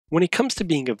When it comes to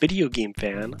being a video game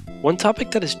fan, one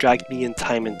topic that has dragged me in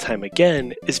time and time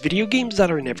again is video games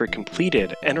that are never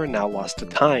completed and are now lost to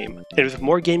time. And with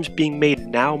more games being made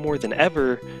now more than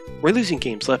ever, we're losing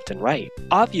games left and right.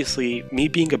 Obviously, me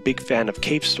being a big fan of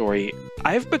Cave Story,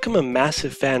 I've become a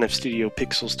massive fan of Studio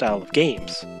Pixel's style of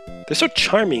games. They're so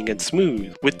charming and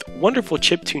smooth, with wonderful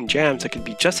chiptune jams that can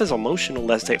be just as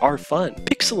emotional as they are fun.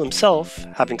 Pixel himself,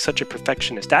 having such a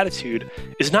perfectionist attitude,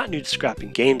 is not new to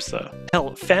scrapping games though.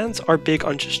 Hell, fans are big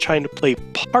on just trying to play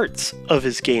parts of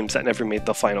his games that never made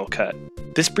the final cut.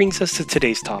 This brings us to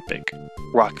today's topic,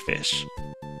 Rockfish.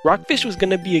 Rockfish was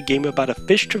going to be a game about a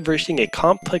fish traversing a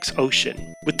complex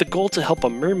ocean, with the goal to help a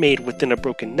mermaid within a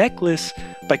broken necklace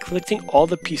by collecting all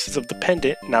the pieces of the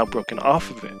pendant now broken off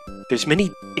of it. There's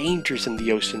many dangers in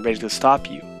the ocean ready to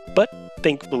stop you, but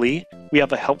thankfully, we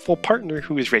have a helpful partner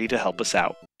who is ready to help us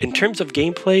out. In terms of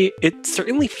gameplay, it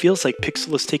certainly feels like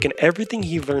Pixel has taken everything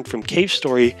he learned from Cave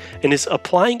Story and is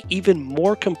applying even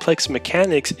more complex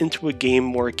mechanics into a game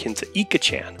more akin to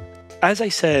Ika-chan. As I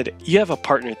said, you have a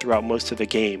partner throughout most of the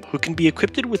game who can be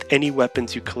equipped with any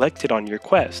weapons you collected on your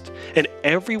quest, and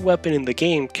every weapon in the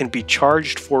game can be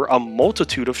charged for a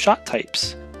multitude of shot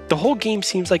types. The whole game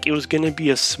seems like it was going to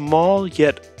be a small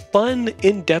yet fun,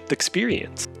 in-depth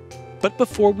experience. But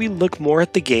before we look more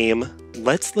at the game,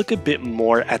 let's look a bit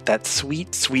more at that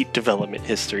sweet, sweet development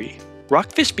history.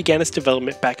 Rockfish began its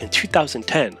development back in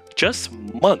 2010, just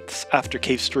months after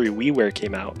Cave Story WiiWare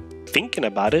came out. Thinking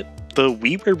about it, the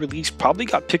WiiWare release probably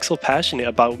got Pixel passionate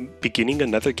about beginning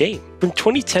another game. From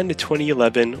 2010 to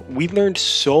 2011, we learned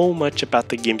so much about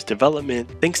the game's development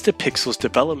thanks to Pixel's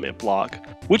development blog,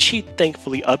 which he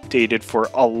thankfully updated for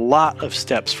a lot of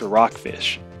steps for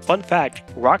Rockfish. Fun fact,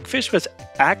 Rockfish was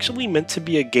actually meant to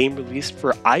be a game released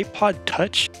for iPod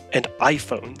Touch and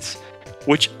iPhones,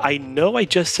 which I know I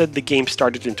just said the game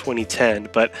started in 2010,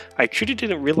 but I truly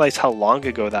didn't realize how long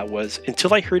ago that was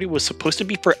until I heard it was supposed to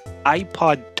be for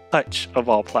iPod Touch of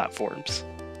all platforms.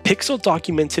 Pixel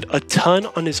documented a ton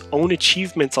on his own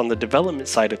achievements on the development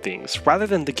side of things, rather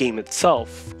than the game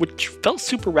itself, which felt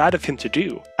super rad of him to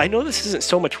do. I know this isn't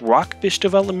so much Rockfish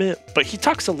development, but he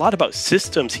talks a lot about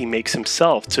systems he makes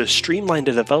himself to streamline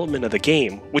the development of the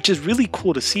game, which is really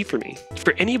cool to see for me.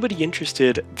 For anybody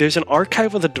interested, there's an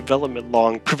archive of the development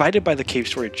log provided by the Cave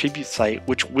Story tribute site,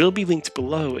 which will be linked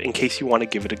below in case you want to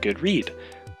give it a good read.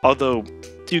 Although,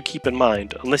 do keep in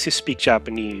mind, unless you speak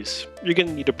Japanese, you're going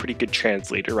to need a pretty good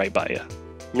translator right by you.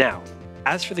 Now,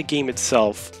 as for the game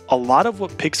itself, a lot of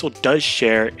what Pixel does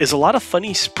share is a lot of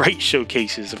funny sprite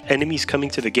showcases of enemies coming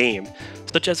to the game,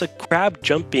 such as a crab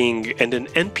jumping and an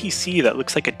NPC that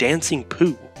looks like a dancing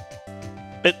poo.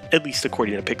 At least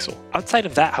according to Pixel. Outside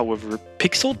of that, however,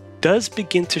 Pixel does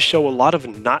begin to show a lot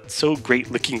of not so great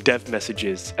looking dev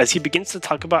messages as he begins to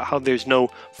talk about how there's no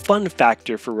fun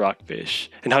factor for Rockfish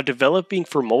and how developing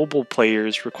for mobile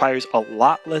players requires a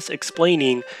lot less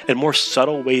explaining and more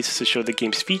subtle ways to show the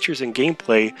game's features and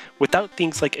gameplay without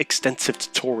things like extensive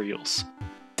tutorials.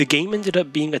 The game ended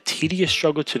up being a tedious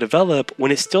struggle to develop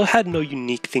when it still had no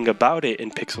unique thing about it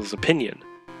in Pixel's opinion.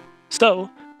 So,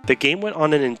 the game went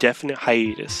on an indefinite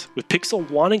hiatus, with Pixel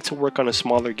wanting to work on a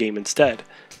smaller game instead.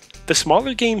 The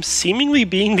smaller game seemingly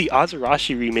being the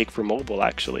Azarashi remake for mobile,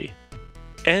 actually.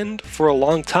 And for a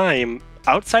long time,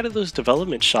 outside of those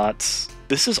development shots,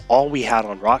 this is all we had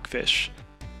on Rockfish.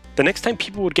 The next time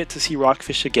people would get to see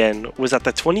Rockfish again was at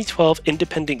the 2012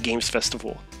 Independent Games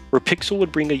Festival, where Pixel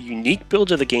would bring a unique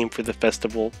build of the game for the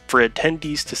festival for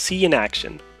attendees to see in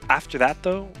action. After that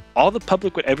though, all the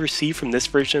public would ever see from this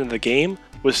version of the game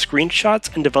was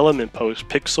screenshots and development posts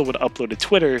Pixel would upload to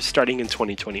Twitter starting in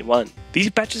 2021. These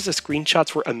batches of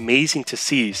screenshots were amazing to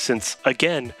see since,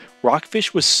 again,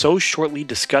 Rockfish was so shortly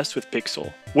discussed with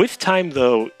Pixel. With time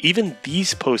though, even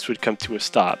these posts would come to a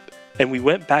stop, and we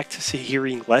went back to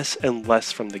hearing less and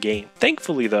less from the game.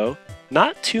 Thankfully though,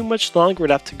 not too much longer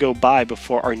would have to go by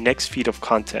before our next feed of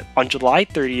content. On July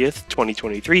 30th,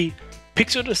 2023,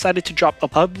 Pixel decided to drop a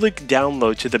public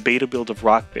download to the beta build of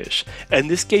Rockfish, and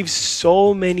this gave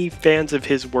so many fans of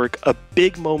his work a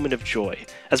big moment of joy,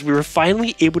 as we were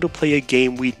finally able to play a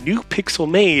game we knew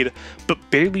Pixel made, but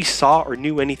barely saw or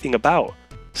knew anything about.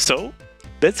 So,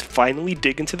 let's finally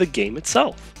dig into the game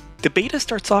itself. The beta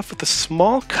starts off with a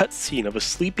small cutscene of a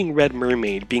sleeping red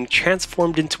mermaid being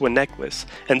transformed into a necklace,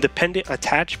 and the pendant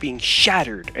attached being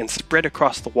shattered and spread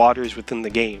across the waters within the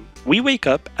game. We wake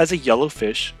up as a yellow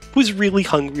fish who's really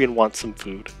hungry and wants some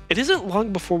food. It isn't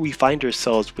long before we find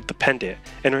ourselves with the pendant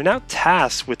and are now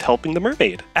tasked with helping the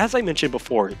mermaid. As I mentioned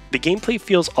before, the gameplay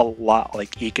feels a lot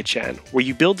like Ika-chan, where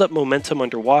you build up momentum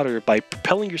underwater by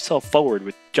propelling yourself forward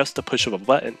with just a push of a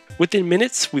button. Within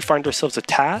minutes, we find ourselves with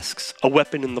tasks, a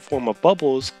weapon in the form of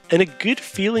bubbles, and a good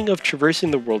feeling of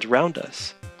traversing the world around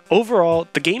us. Overall,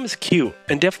 the game is cute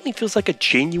and definitely feels like a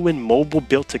genuine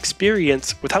mobile-built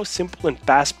experience with how simple and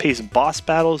fast-paced boss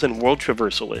battles and world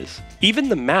traversal is. Even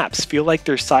the maps feel like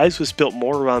their size was built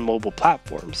more around mobile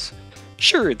platforms.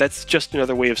 Sure, that's just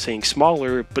another way of saying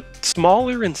smaller, but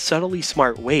smaller in subtly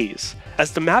smart ways,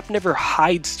 as the map never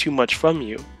hides too much from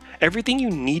you. Everything you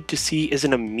need to see is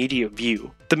an immediate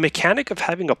view. The mechanic of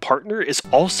having a partner is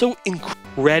also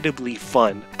incredibly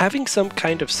fun. Having some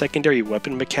kind of secondary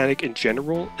weapon mechanic in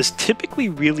general is typically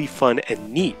really fun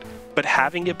and neat, but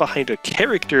having it behind a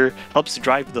character helps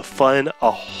drive the fun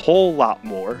a whole lot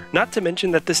more. Not to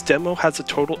mention that this demo has a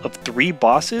total of 3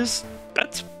 bosses.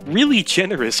 That's really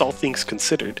generous, all things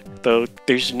considered, though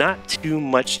there's not too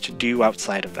much to do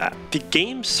outside of that. The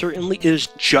game certainly is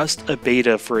just a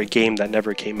beta for a game that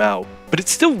never came out, but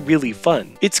it's still really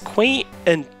fun. It's quaint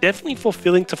and definitely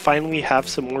fulfilling to finally have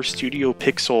some more Studio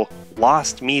Pixel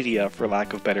lost media, for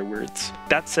lack of better words.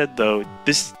 That said though,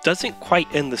 this doesn't quite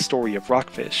end the story of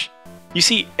Rockfish. You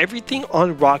see, everything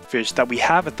on Rockfish that we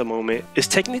have at the moment is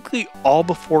technically all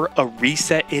before a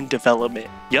reset in development.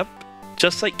 Yup.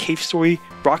 Just like Cave Story,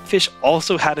 Rockfish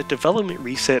also had a development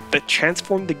reset that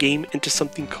transformed the game into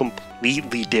something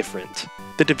completely different.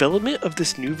 The development of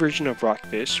this new version of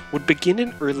Rockfish would begin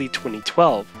in early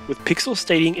 2012, with Pixel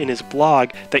stating in his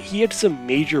blog that he had some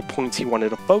major points he wanted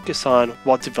to focus on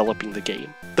while developing the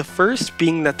game. The first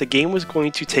being that the game was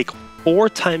going to take 4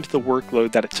 times the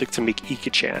workload that it took to make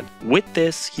Ika-chan. With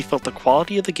this, he felt the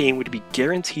quality of the game would be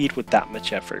guaranteed with that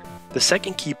much effort. The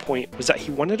second key point was that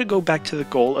he wanted to go back to the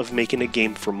goal of making a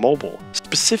game for mobile,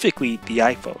 specifically the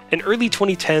iPhone. In early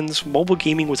 2010s, mobile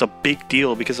gaming was a big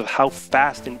deal because of how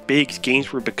fast and big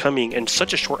games were becoming in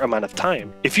such a short amount of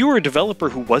time. If you were a developer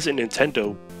who wasn't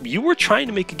Nintendo, you were trying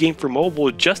to make a game for mobile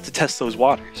just to test those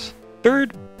waters.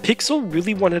 Third, Pixel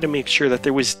really wanted to make sure that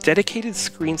there was dedicated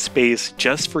screen space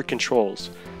just for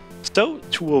controls. So,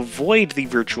 to avoid the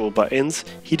virtual buttons,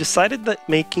 he decided that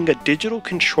making a digital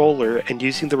controller and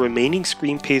using the remaining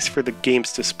screen space for the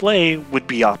game's display would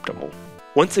be optimal.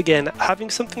 Once again, having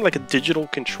something like a digital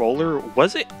controller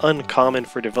wasn't uncommon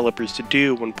for developers to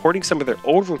do when porting some of their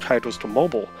older titles to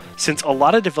mobile, since a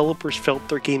lot of developers felt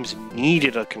their games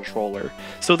needed a controller,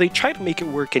 so they tried to make it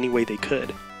work any way they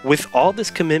could. With all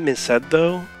this commitment said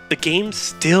though, the game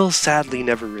still sadly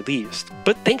never released,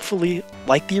 but thankfully,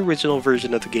 like the original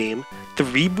version of the game, the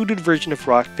rebooted version of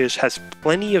Rockfish has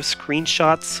plenty of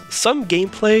screenshots, some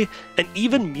gameplay, and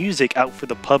even music out for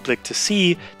the public to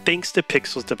see thanks to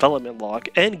Pixel's development log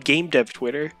and game dev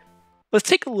Twitter. Let's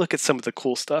take a look at some of the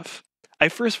cool stuff. I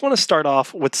first want to start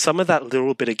off with some of that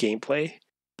little bit of gameplay.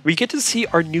 We get to see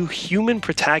our new human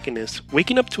protagonist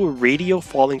waking up to a radio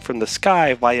falling from the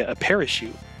sky via a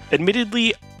parachute.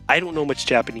 Admittedly, I don't know much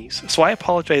Japanese, so I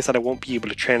apologize that I won't be able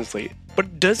to translate, but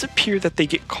it does appear that they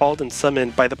get called and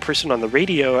summoned by the person on the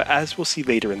radio, as we'll see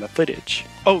later in the footage.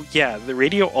 Oh yeah, the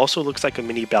radio also looks like a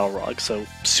mini Balrog, so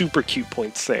super cute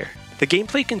points there. The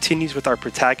gameplay continues with our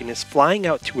protagonist flying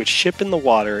out to a ship in the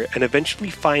water and eventually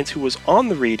finds who was on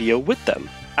the radio with them.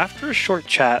 After a short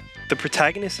chat, the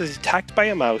protagonist is attacked by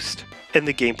a mouse, and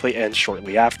the gameplay ends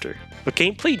shortly after. The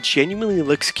gameplay genuinely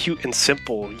looks cute and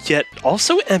simple, yet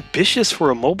also ambitious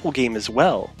for a mobile game as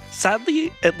well.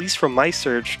 Sadly, at least from my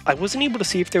search, I wasn't able to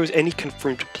see if there was any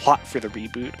confirmed plot for the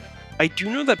reboot. I do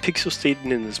know that Pixel stated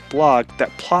in his blog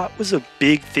that plot was a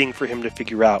big thing for him to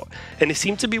figure out, and it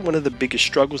seemed to be one of the biggest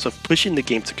struggles of pushing the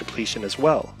game to completion as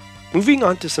well. Moving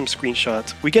on to some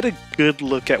screenshots, we get a good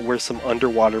look at where some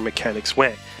underwater mechanics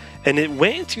went, and it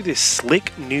went into this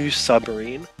slick new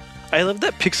submarine. I love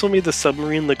that Pixel made the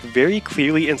submarine look very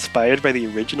clearly inspired by the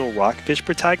original Rockfish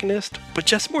protagonist, but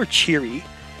just more cheery.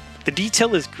 The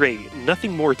detail is great,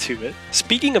 nothing more to it.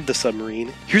 Speaking of the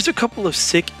submarine, here's a couple of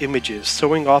sick images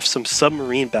showing off some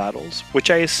submarine battles,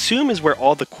 which I assume is where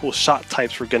all the cool shot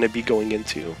types were going to be going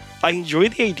into. I enjoy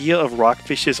the idea of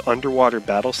Rockfish's underwater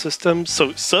battle system,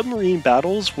 so submarine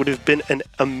battles would have been an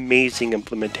amazing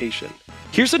implementation.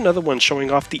 Here's another one showing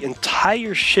off the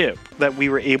entire ship that we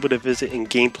were able to visit in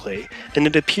gameplay, and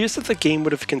it appears that the game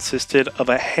would have consisted of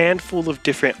a handful of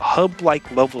different hub-like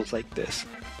levels like this.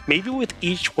 Maybe with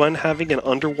each one having an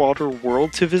underwater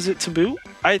world to visit to boot?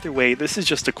 Either way, this is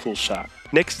just a cool shot.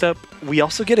 Next up, we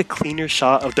also get a cleaner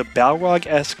shot of the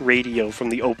Balrog-esque radio from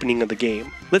the opening of the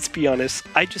game. Let's be honest,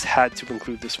 I just had to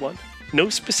include this one. No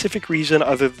specific reason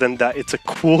other than that it's a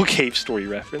cool cave story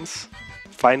reference.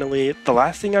 Finally, the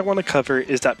last thing I want to cover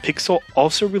is that Pixel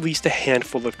also released a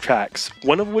handful of tracks,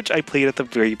 one of which I played at the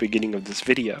very beginning of this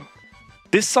video.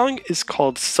 This song is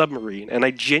called Submarine, and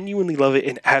I genuinely love it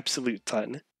an absolute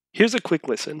ton. Here's a quick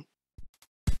listen.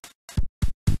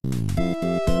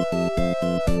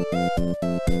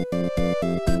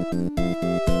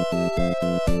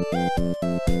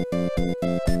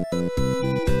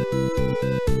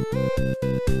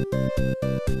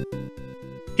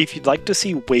 If you'd like to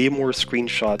see way more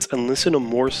screenshots and listen to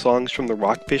more songs from the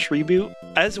Rockfish reboot,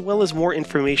 as well as more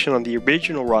information on the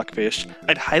original Rockfish,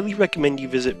 I'd highly recommend you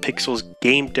visit Pixel's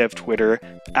game dev Twitter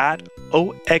at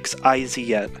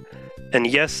OXIZN. And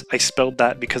yes, I spelled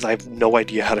that because I have no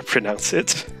idea how to pronounce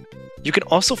it. You can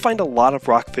also find a lot of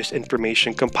Rockfish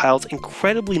information compiled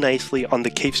incredibly nicely on the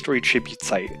Cave Story Tribute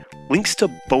site. Links to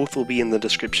both will be in the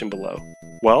description below.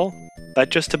 Well,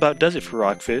 that just about does it for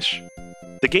Rockfish.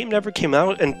 The game never came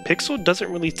out, and Pixel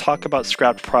doesn't really talk about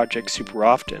scrapped projects super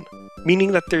often,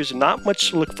 meaning that there's not much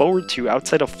to look forward to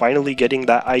outside of finally getting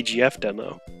that IGF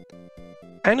demo.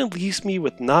 Kinda leaves me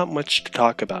with not much to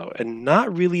talk about, and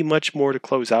not really much more to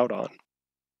close out on.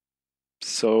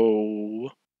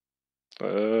 So...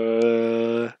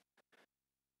 Nerdieo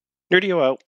out.